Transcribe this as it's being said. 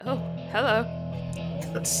Oh, hello.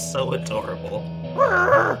 That's so adorable.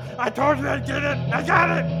 I told you I'd get it! I got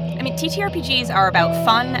it! I mean, TTRPGs are about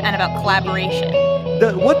fun and about collaboration.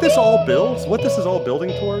 What this is all building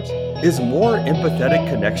towards, is more empathetic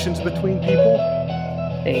connections between people.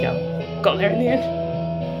 There you go. Got there in the end.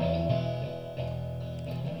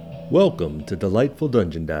 Welcome to Delightful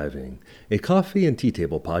Dungeon Diving, a coffee and tea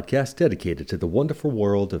table podcast dedicated to the wonderful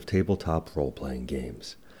world of tabletop role-playing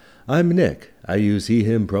games. I'm Nick. I use he,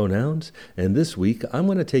 him pronouns, and this week I'm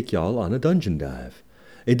going to take y'all on a dungeon dive.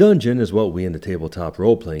 A dungeon is what we in the tabletop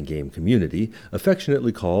role-playing game community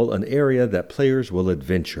affectionately call an area that players will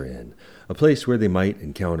adventure in, a place where they might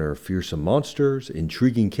encounter fearsome monsters,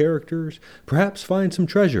 intriguing characters, perhaps find some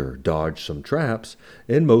treasure, dodge some traps,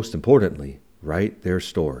 and most importantly, write their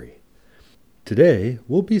story. Today,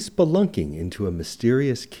 we'll be spelunking into a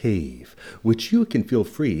mysterious cave, which you can feel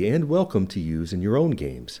free and welcome to use in your own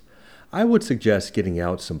games. I would suggest getting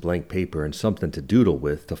out some blank paper and something to doodle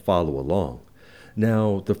with to follow along.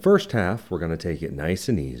 Now, the first half, we're going to take it nice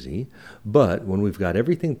and easy, but when we've got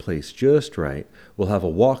everything placed just right, we'll have a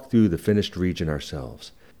walk through the finished region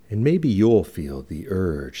ourselves, and maybe you'll feel the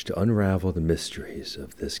urge to unravel the mysteries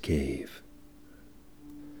of this cave.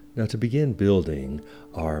 Now, to begin building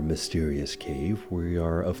our mysterious cave, we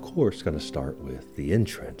are, of course, going to start with the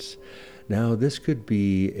entrance. Now, this could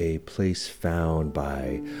be a place found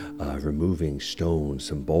by removing stones,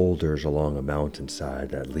 some boulders along a mountainside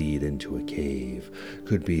that lead into a cave.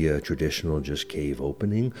 Could be a traditional just cave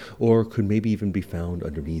opening, or could maybe even be found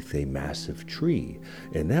underneath a massive tree.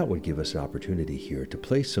 And that would give us an opportunity here to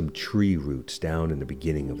place some tree roots down in the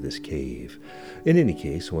beginning of this cave. In any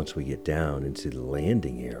case, once we get down into the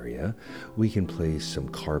landing area, we can place some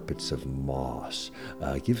carpets of moss.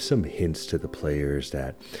 Give some hints to the players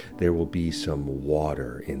that there will be some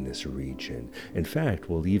water in this region. In fact,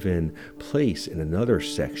 we'll even place in another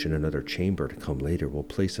section, another chamber to come later, we'll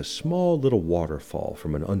place a small little waterfall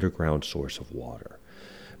from an underground source of water.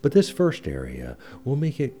 But this first area, we'll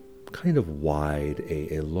make it kind of wide,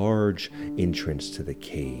 a large entrance to the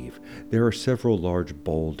cave. There are several large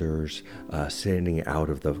boulders standing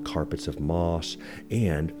out of the carpets of moss,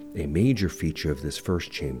 and a major feature of this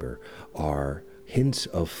first chamber are hints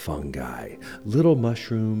of fungi, little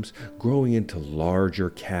mushrooms growing into larger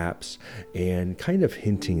caps, and kind of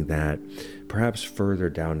hinting that perhaps further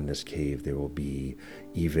down in this cave there will be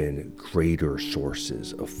even greater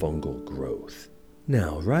sources of fungal growth.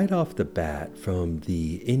 Now, right off the bat, from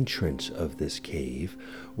the entrance of this cave,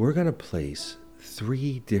 we're going to place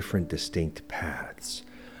 3 different distinct paths.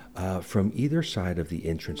 From either side of the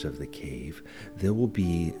entrance of the cave, there will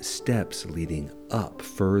be steps leading up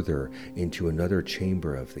further into another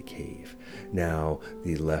chamber of the cave. Now,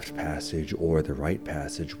 the left passage or the right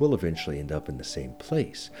passage will eventually end up in the same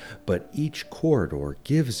place, but each corridor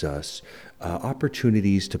gives us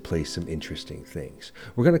opportunities to place some interesting things.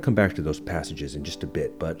 We're going to come back to those passages in just a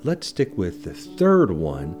bit, but let's stick with the third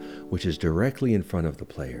one, which is directly in front of the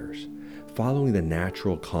players, following the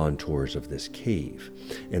natural contours of this cave.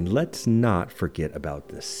 And let's not forget about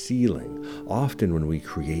the ceiling. Often when we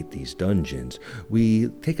create these dungeons, we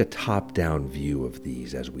take a top-down view of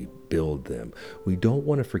these as we build them. We don't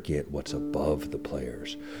want to forget what's above the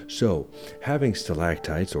players. So, having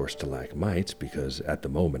stalactites or stalagmites, because at the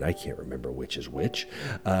moment I can't remember which is which,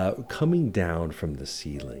 coming down from the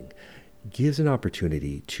ceiling gives an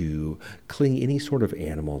opportunity to cling any sort of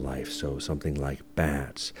animal life, so something like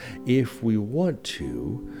bats. If we want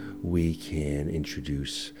to, we can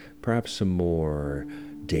introduce perhaps some more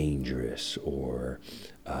dangerous or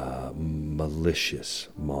malicious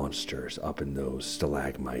monsters up in those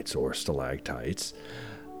stalagmites or stalactites.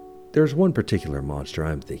 There's one particular monster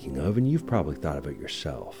I'm thinking of, and you've probably thought of it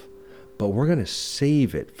yourself. But we're going to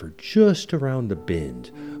save it for just around the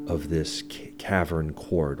bend of this cavern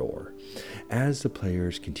corridor. As the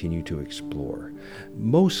players continue to explore,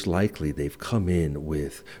 most likely they've come in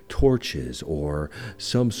with torches or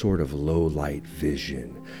some sort of low light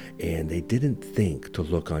vision, and they didn't think to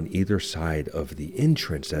look on either side of the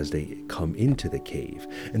entrance as they come into the cave.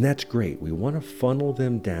 And that's great. We want to funnel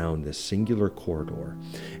them down this singular corridor.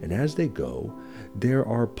 And as they go, there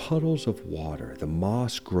are puddles of water. The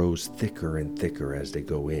moss grows thicker and thicker as they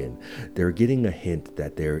go in. They're getting a hint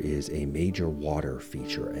that there is a major water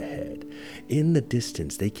feature ahead. In the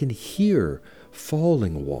distance, they can hear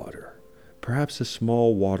falling water, perhaps a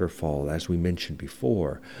small waterfall, as we mentioned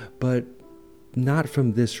before, but not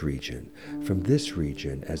from this region. From this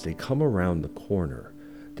region, as they come around the corner,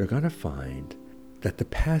 they're going to find that the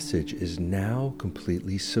passage is now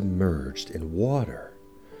completely submerged in water.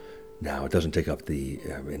 Now, it doesn't take up the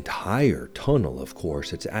entire tunnel, of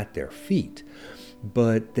course. It's at their feet.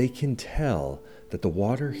 but they can tell that the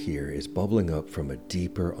water here is bubbling up from a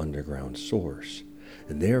deeper underground source.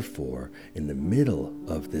 And therefore, in the middle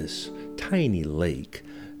of this tiny lake,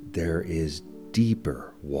 there is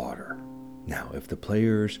deeper water. Now, if the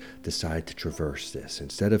players decide to traverse this,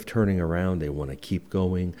 instead of turning around, they want to keep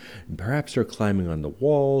going. And perhaps they're climbing on the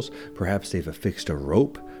walls. Perhaps they've affixed a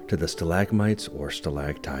rope to the stalagmites or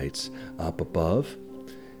stalactites up above.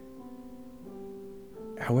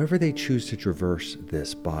 However they choose to traverse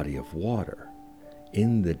this body of water,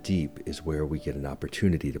 in the deep is where we get an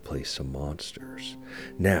opportunity to play some monsters.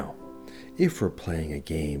 Now, if we're playing a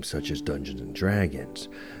game such as Dungeons and Dragons,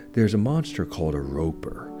 there's a monster called a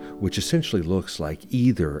roper, which essentially looks like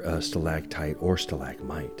either a stalactite or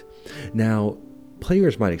stalagmite. Now,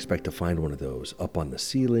 players might expect to find one of those up on the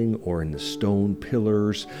ceiling or in the stone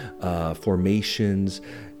pillars, formations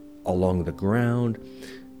along the ground,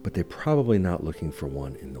 but they're probably not looking for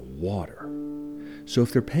one in the water. So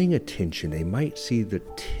if they're paying attention, they might see the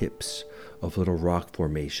tips of little rock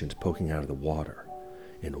formations poking out of the water.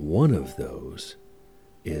 And one of those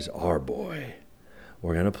is our boy.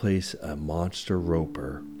 We're going to place a monster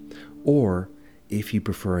roper, or if you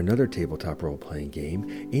prefer another tabletop role-playing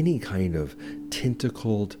game, any kind of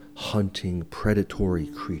tentacled, hunting, predatory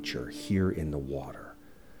creature here in the water.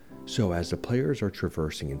 So as the players are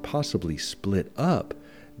traversing and possibly split up,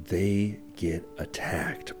 they get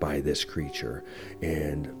attacked by this creature,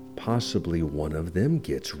 and possibly one of them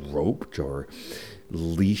gets roped or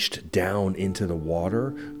leashed down into the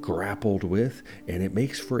water, grappled with, and it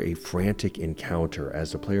makes for a frantic encounter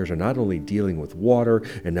as the players are not only dealing with water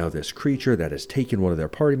and now this creature that has taken one of their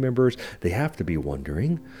party members. They have to be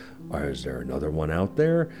wondering, is there another one out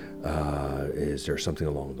there? Is there something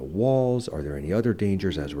along the walls? Are there any other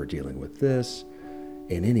dangers as we're dealing with this?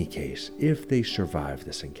 In any case, if they survive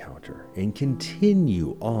this encounter and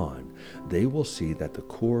continue on, they will see that the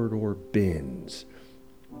corridor bends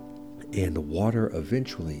and the water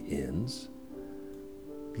eventually ends,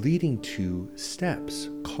 leading to steps,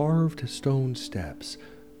 carved stone steps,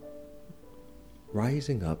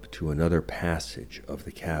 rising up to another passage of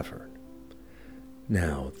the cavern.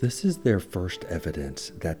 Now, this is their first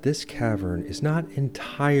evidence that this cavern is not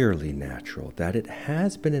entirely natural, that it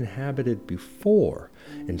has been inhabited before,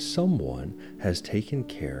 and someone has taken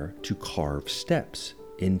care to carve steps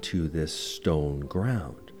into this stone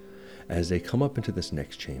ground. As they come up into this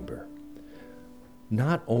next chamber,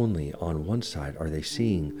 not only on one side are they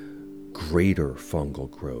seeing greater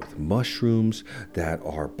fungal growth, mushrooms that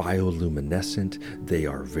are bioluminescent, they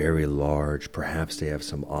are very large, perhaps they have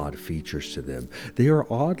some odd features to them. They are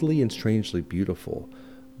oddly and strangely beautiful,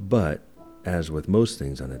 but as with most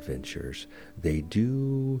things on adventures, they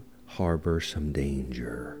do harbor some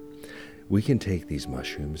danger. We can take these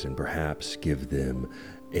mushrooms and perhaps give them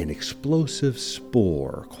an explosive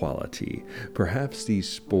spore quality. Perhaps these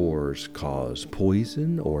spores cause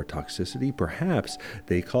poison or toxicity. Perhaps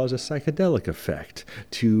they cause a psychedelic effect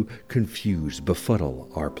to confuse, befuddle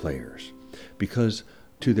our players. Because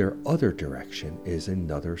to their other direction is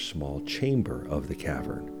another small chamber of the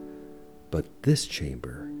cavern. But this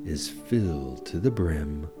chamber is filled to the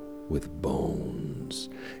brim with bones,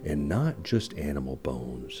 and not just animal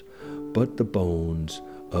bones, but the bones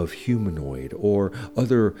of humanoid or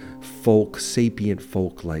other sapient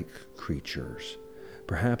folk-like creatures.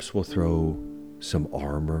 Perhaps we'll throw some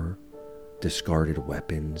armor, discarded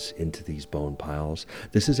weapons into these bone piles.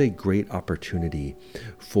 This is a great opportunity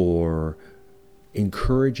for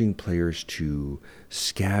encouraging players to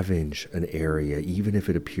scavenge an area, even if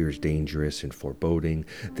it appears dangerous and foreboding.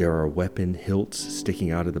 There are weapon hilts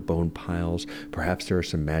sticking out of the bone piles. Perhaps there are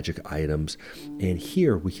some magic items. And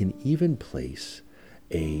here we can even place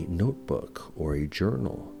a notebook or a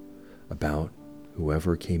journal about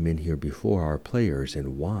whoever came in here before our players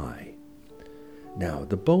and why. Now,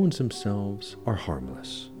 the bones themselves are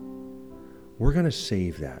harmless. We're going to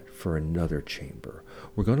save that for another chamber.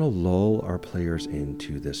 We're going to lull our players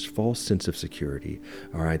into this false sense of security.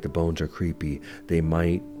 All right, the bones are creepy. They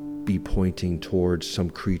might be pointing towards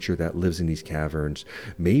some creature that lives in these caverns.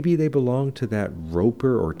 Maybe they belong to that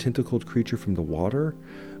roper or tentacled creature from the water.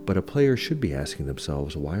 But a player should be asking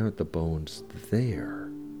themselves, why aren't the bones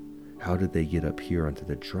there? How did they get up here onto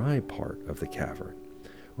the dry part of the cavern?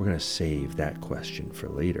 We're going to save that question for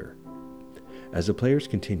later. As the players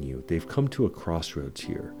continue, they've come to a crossroads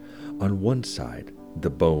here. On one side, the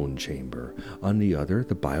bone chamber. On the other,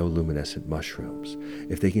 the bioluminescent mushrooms.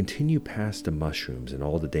 If they continue past the mushrooms and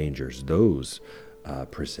all the dangers those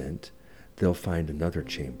present, they'll find another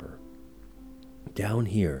chamber. Down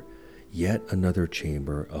here, yet another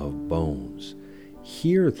chamber of bones.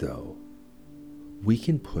 Here, though, we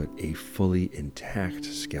can put a fully intact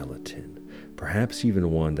skeleton, perhaps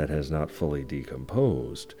even one that has not fully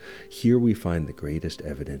decomposed. Here we find the greatest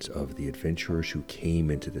evidence of the adventurers who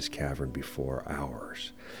came into this cavern before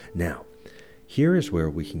ours. Now, here is where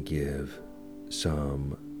we can give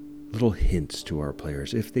some little hints to our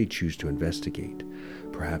players if they choose to investigate.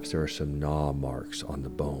 Perhaps there are some gnaw marks on the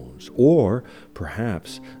bones, or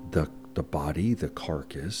perhaps the body, the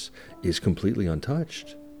carcass, is completely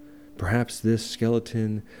untouched. Perhaps this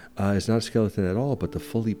skeleton is not a skeleton at all, but the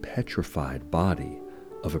fully petrified body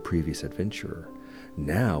of a previous adventurer.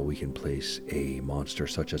 Now we can place a monster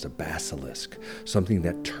such as a basilisk, something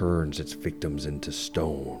that turns its victims into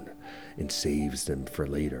stone and saves them for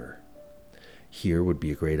later. Here would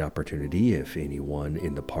be a great opportunity if anyone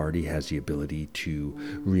in the party has the ability to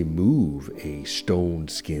remove a stone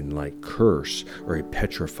skin-like curse or a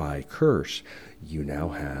petrify curse. You now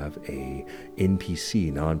have a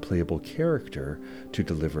NPC, non-playable character, to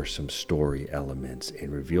deliver some story elements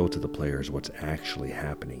and reveal to the players what's actually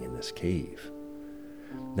happening in this cave.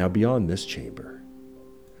 Now, beyond this chamber,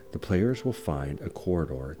 the players will find a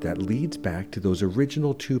corridor that leads back to those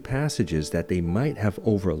original 2 passages that they might have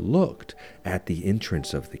overlooked at the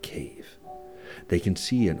entrance of the cave. They can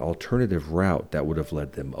see an alternative route that would have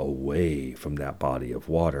led them away from that body of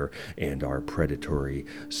water and our predatory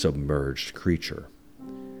submerged creature.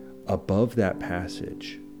 Above that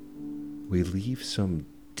passage, we leave some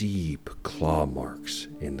deep claw marks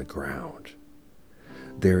in the ground.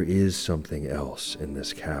 There is something else in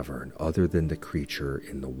this cavern other than the creature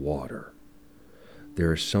in the water.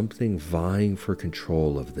 There is something vying for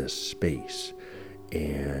control of this space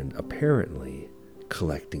and apparently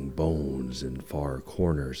collecting bones in far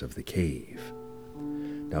corners of the cave.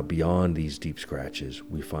 Now, beyond these deep scratches,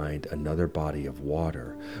 we find another body of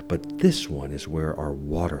water, but this one is where our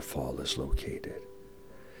waterfall is located.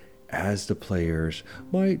 As the players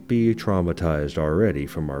might be traumatized already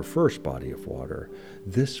from our first body of water,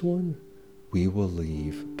 this one we will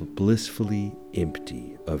leave blissfully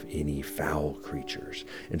empty of any foul creatures.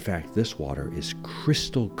 In fact, this water is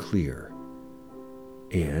crystal clear.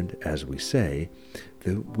 And, as we say,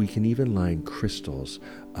 we can even line crystals,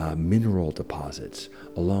 mineral deposits,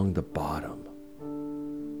 along the bottom,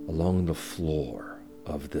 along the floor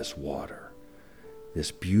of this water. This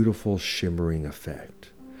beautiful shimmering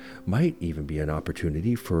effect might even be an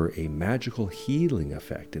opportunity for a magical healing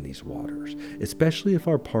effect in these waters, especially if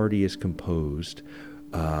our party is composed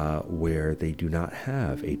where they do not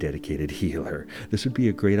have a dedicated healer. This would be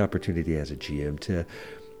a great opportunity as a GM to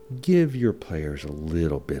give your players a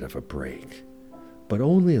little bit of a break, but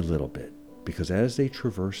only a little bit, because as they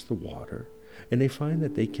traverse the water and they find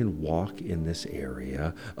that they can walk in this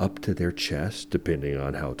area up to their chest, depending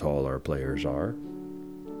on how tall our players are,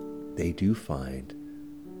 they do find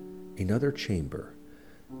another chamber.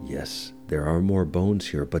 Yes, there are more bones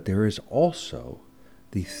here, but there is also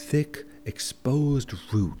the thick, exposed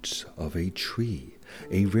roots of a tree,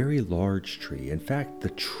 a very large tree. In fact, the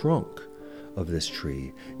trunk of this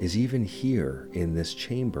tree is even here in this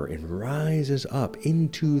chamber and rises up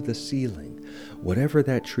into the ceiling. Whatever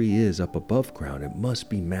that tree is up above ground, it must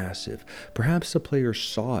be massive. Perhaps the player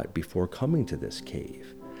saw it before coming to this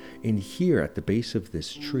cave. And here at the base of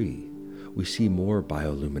this tree, we see more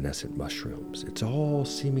bioluminescent mushrooms. It's all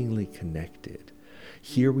seemingly connected.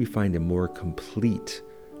 Here we find a more complete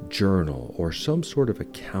journal or some sort of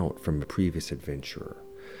account from a previous adventurer.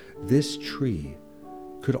 This tree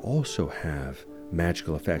could also have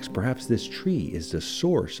magical effects. Perhaps this tree is the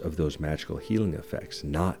source of those magical healing effects,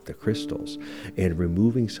 not the crystals. And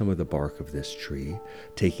removing some of the bark of this tree,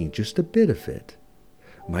 taking just a bit of it,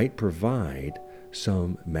 might provide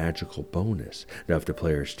some magical bonus. Now, if the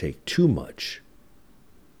players take too much,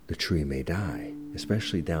 the tree may die,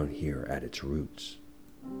 especially down here at its roots.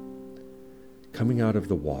 Coming out of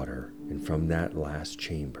the water and from that last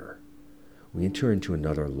chamber, we enter into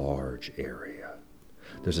another large area.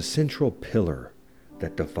 There's a central pillar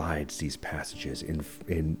that divides these passages,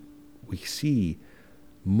 and we see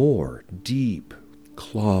more deep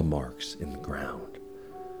claw marks in the ground.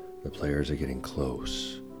 The players are getting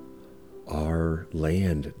close. Our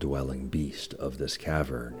land-dwelling beast of this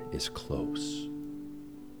cavern is close.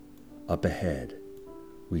 Up ahead,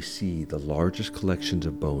 we see the largest collections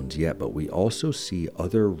of bones yet, but we also see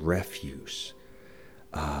other refuse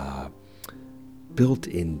built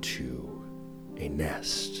into a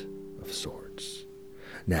nest of sorts.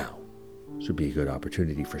 Now, this would be a good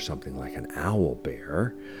opportunity for something like an owl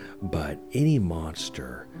bear, but any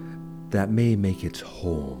monster that may make its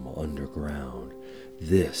home underground.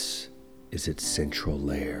 This is its central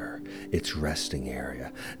lair, its resting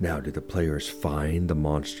area. Now, do the players find the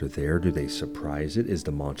monster there? Do they surprise it? Is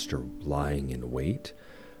the monster lying in wait?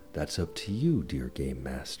 That's up to you, dear Game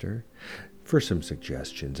Master. For some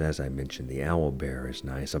suggestions, as I mentioned, the owlbear is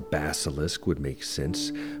nice. A basilisk would make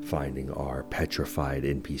sense, finding our petrified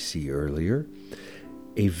NPC earlier.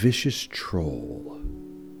 A vicious troll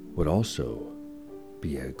would also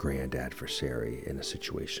be a grand adversary in a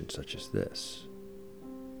situation such as this.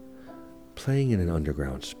 Playing in an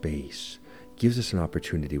underground space gives us an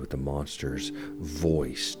opportunity with the monster's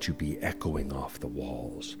voice to be echoing off the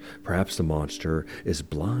walls. Perhaps the monster is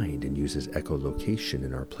blind and uses echolocation,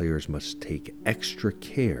 and our players must take extra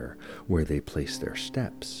care where they place their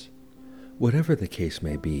steps. Whatever the case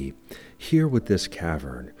may be, here with this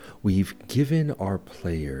cavern, we've given our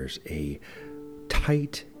players a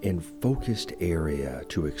tight and focused area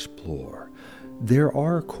to explore. There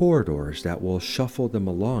are corridors that will shuffle them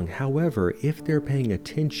along. However, if they're paying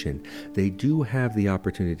attention, they do have the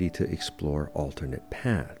opportunity to explore alternate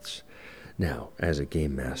paths. Now, as a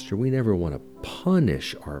game master, we never want to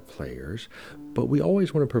punish our players, but we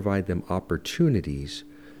always want to provide them opportunities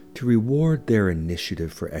to reward their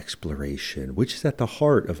initiative for exploration, which is at the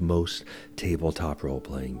heart of most tabletop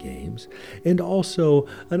role-playing games, and also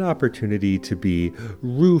an opportunity to be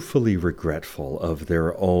ruefully regretful of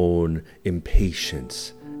their own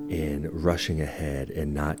impatience in rushing ahead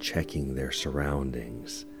and not checking their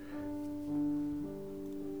surroundings.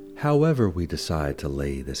 However we decide to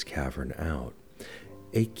lay this cavern out,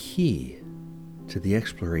 a key to the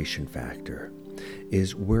exploration factor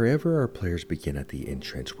is wherever our players begin at the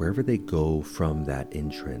entrance, wherever they go from that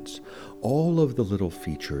entrance, all of the little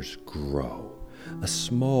features grow. A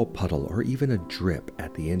small puddle or even a drip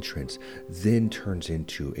at the entrance then turns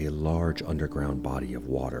into a large underground body of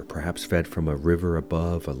water, perhaps fed from a river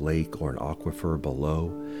above, a lake, or an aquifer below.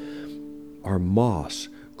 Our moss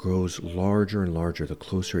grows larger and larger the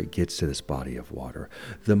closer it gets to this body of water.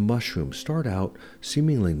 The mushrooms start out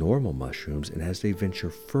seemingly normal mushrooms, and as they venture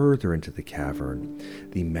further into the cavern,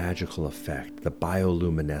 the magical effect, the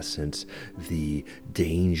bioluminescence, the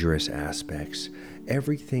dangerous aspects,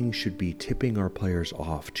 everything should be tipping our players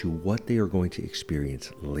off to what they are going to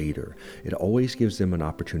experience later. It always gives them an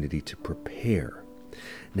opportunity to prepare.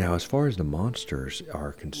 Now, as far as the monsters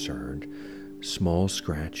are concerned, small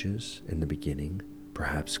scratches in the beginning,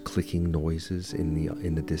 perhaps clicking noises in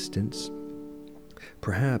the distance,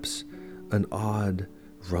 perhaps an odd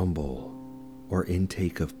rumble or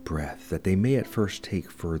intake of breath that they may at first take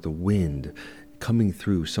for the wind coming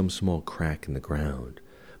through some small crack in the ground,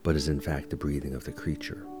 but is in fact the breathing of the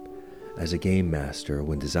creature. As a game master,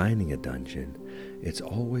 when designing a dungeon, it's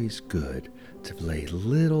always good to lay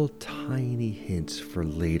little tiny hints for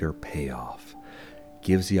later payoff.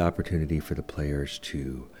 Gives the opportunity for the players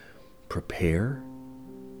to prepare,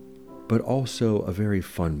 but also a very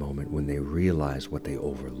fun moment when they realize what they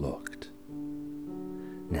overlooked.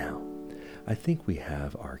 Now, I think we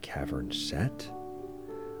have our cavern set.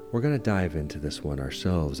 We're going to dive into this one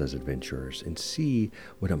ourselves as adventurers and see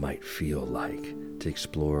what it might feel like to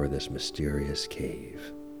explore this mysterious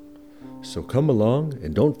cave. So come along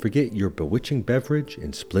and don't forget your bewitching beverage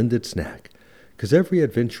and splendid snack, because every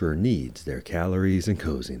adventurer needs their calories and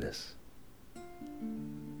coziness.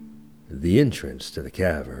 The entrance to the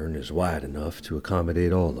cavern is wide enough to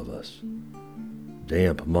accommodate all of us.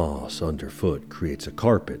 Damp moss underfoot creates a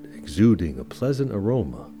carpet exuding a pleasant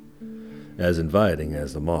aroma. As inviting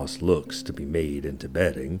as the moss looks to be made into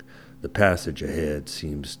bedding, the passage ahead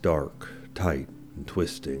seems dark, tight, and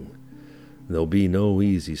twisting. There'll be no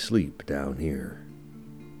easy sleep down here.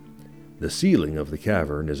 The ceiling of the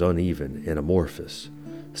cavern is uneven and amorphous.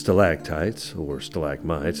 Stalactites, or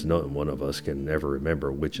stalagmites, none one of us can ever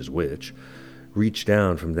remember which is which, reach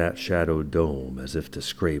down from that shadowed dome as if to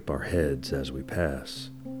scrape our heads as we pass.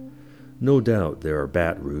 No doubt there are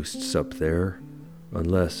bat roosts up there,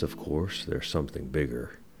 unless, of course, there's something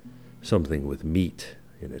bigger, something with meat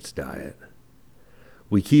in its diet.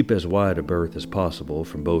 We keep as wide a berth as possible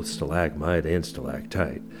from both stalagmite and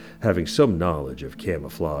stalactite, having some knowledge of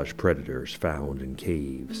camouflaged predators found in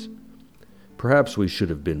caves. Perhaps we should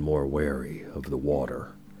have been more wary of the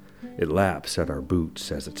water. It laps at our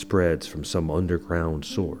boots as it spreads from some underground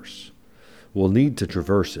source. We'll need to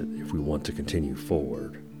traverse it if we want to continue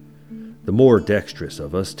forward. The more dexterous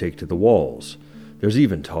of us take to the walls. There's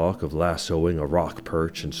even talk of lassoing a rock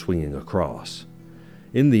perch and swinging across.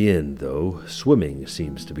 In the end, though, swimming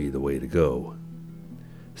seems to be the way to go.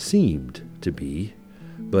 Seemed to be,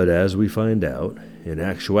 but as we find out, in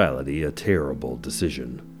actuality a terrible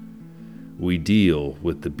decision. We deal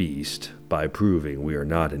with the beast by proving we are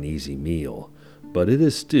not an easy meal, but it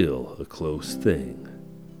is still a close thing.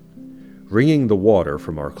 Wringing the water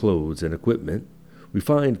from our clothes and equipment, we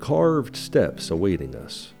find carved steps awaiting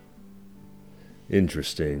us.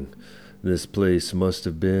 Interesting. This place must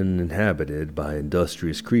have been inhabited by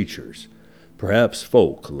industrious creatures, perhaps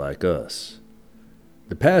folk like us.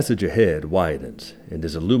 The passage ahead widens and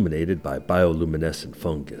is illuminated by bioluminescent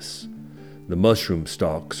fungus. The mushroom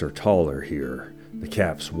stalks are taller here, the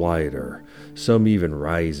caps wider, some even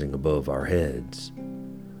rising above our heads.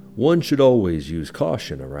 One should always use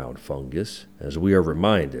caution around fungus, as we are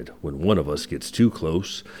reminded when one of us gets too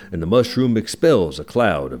close and the mushroom expels a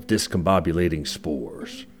cloud of discombobulating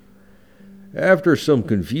spores. After some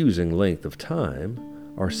confusing length of time,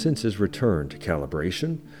 our senses return to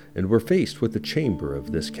calibration, and we're faced with the chamber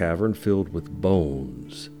of this cavern filled with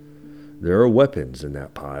bones. There are weapons in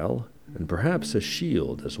that pile, and perhaps a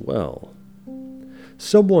shield as well.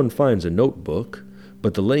 Someone finds a notebook,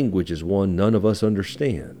 but the language is one none of us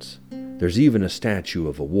understands. There's even a statue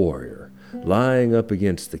of a warrior, lying up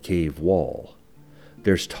against the cave wall.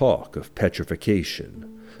 There's talk of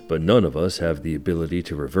petrification, but none of us have the ability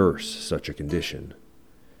to reverse such a condition.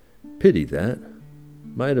 Pity that.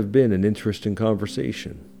 Might have been an interesting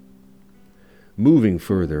conversation. Moving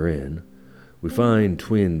further in, we find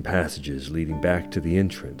twin passages leading back to the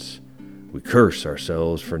entrance. We curse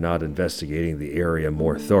ourselves for not investigating the area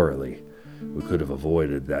more thoroughly. We could have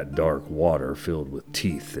avoided that dark water filled with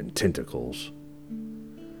teeth and tentacles.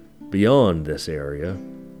 Beyond this area,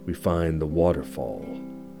 we find the waterfall.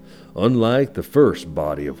 Unlike the first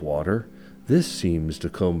body of water, this seems to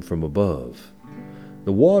come from above.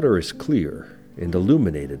 The water is clear and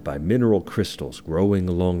illuminated by mineral crystals growing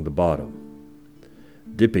along the bottom.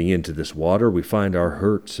 Dipping into this water, we find our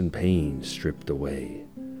hurts and pains stripped away.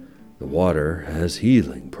 The water has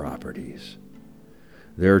healing properties.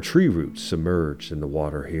 There are tree roots submerged in the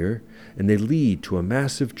water here, and they lead to a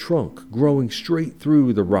massive trunk growing straight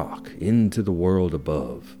through the rock into the world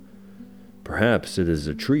above. Perhaps it is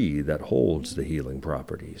a tree that holds the healing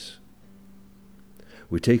properties.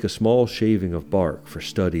 We take a small shaving of bark for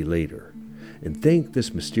study later, and thank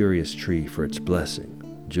this mysterious tree for its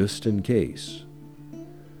blessing, just in case.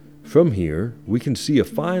 From here, we can see a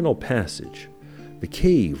final passage. The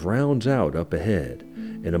cave rounds out up ahead,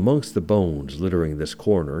 and amongst the bones littering this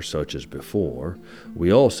corner, such as before,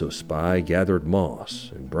 we also spy gathered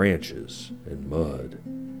moss and branches and mud.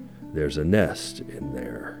 There's a nest in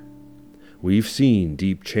there. We've seen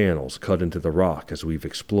deep channels cut into the rock as we've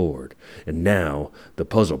explored, and now the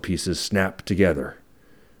puzzle pieces snap together.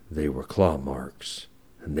 They were claw marks,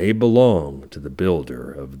 and they belong to the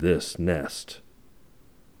builder of this nest.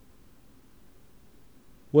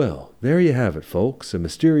 Well, there you have it, folks, a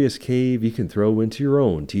mysterious cave you can throw into your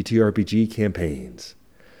own TTRPG campaigns.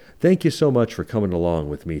 Thank you so much for coming along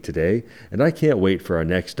with me today, and I can't wait for our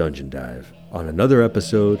next dungeon dive on another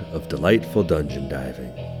episode of Delightful Dungeon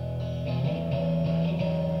Diving.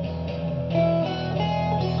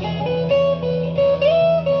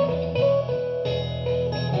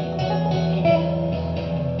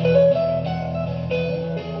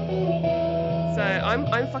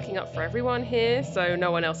 I'm fucking up for everyone here, so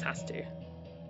no one else has to.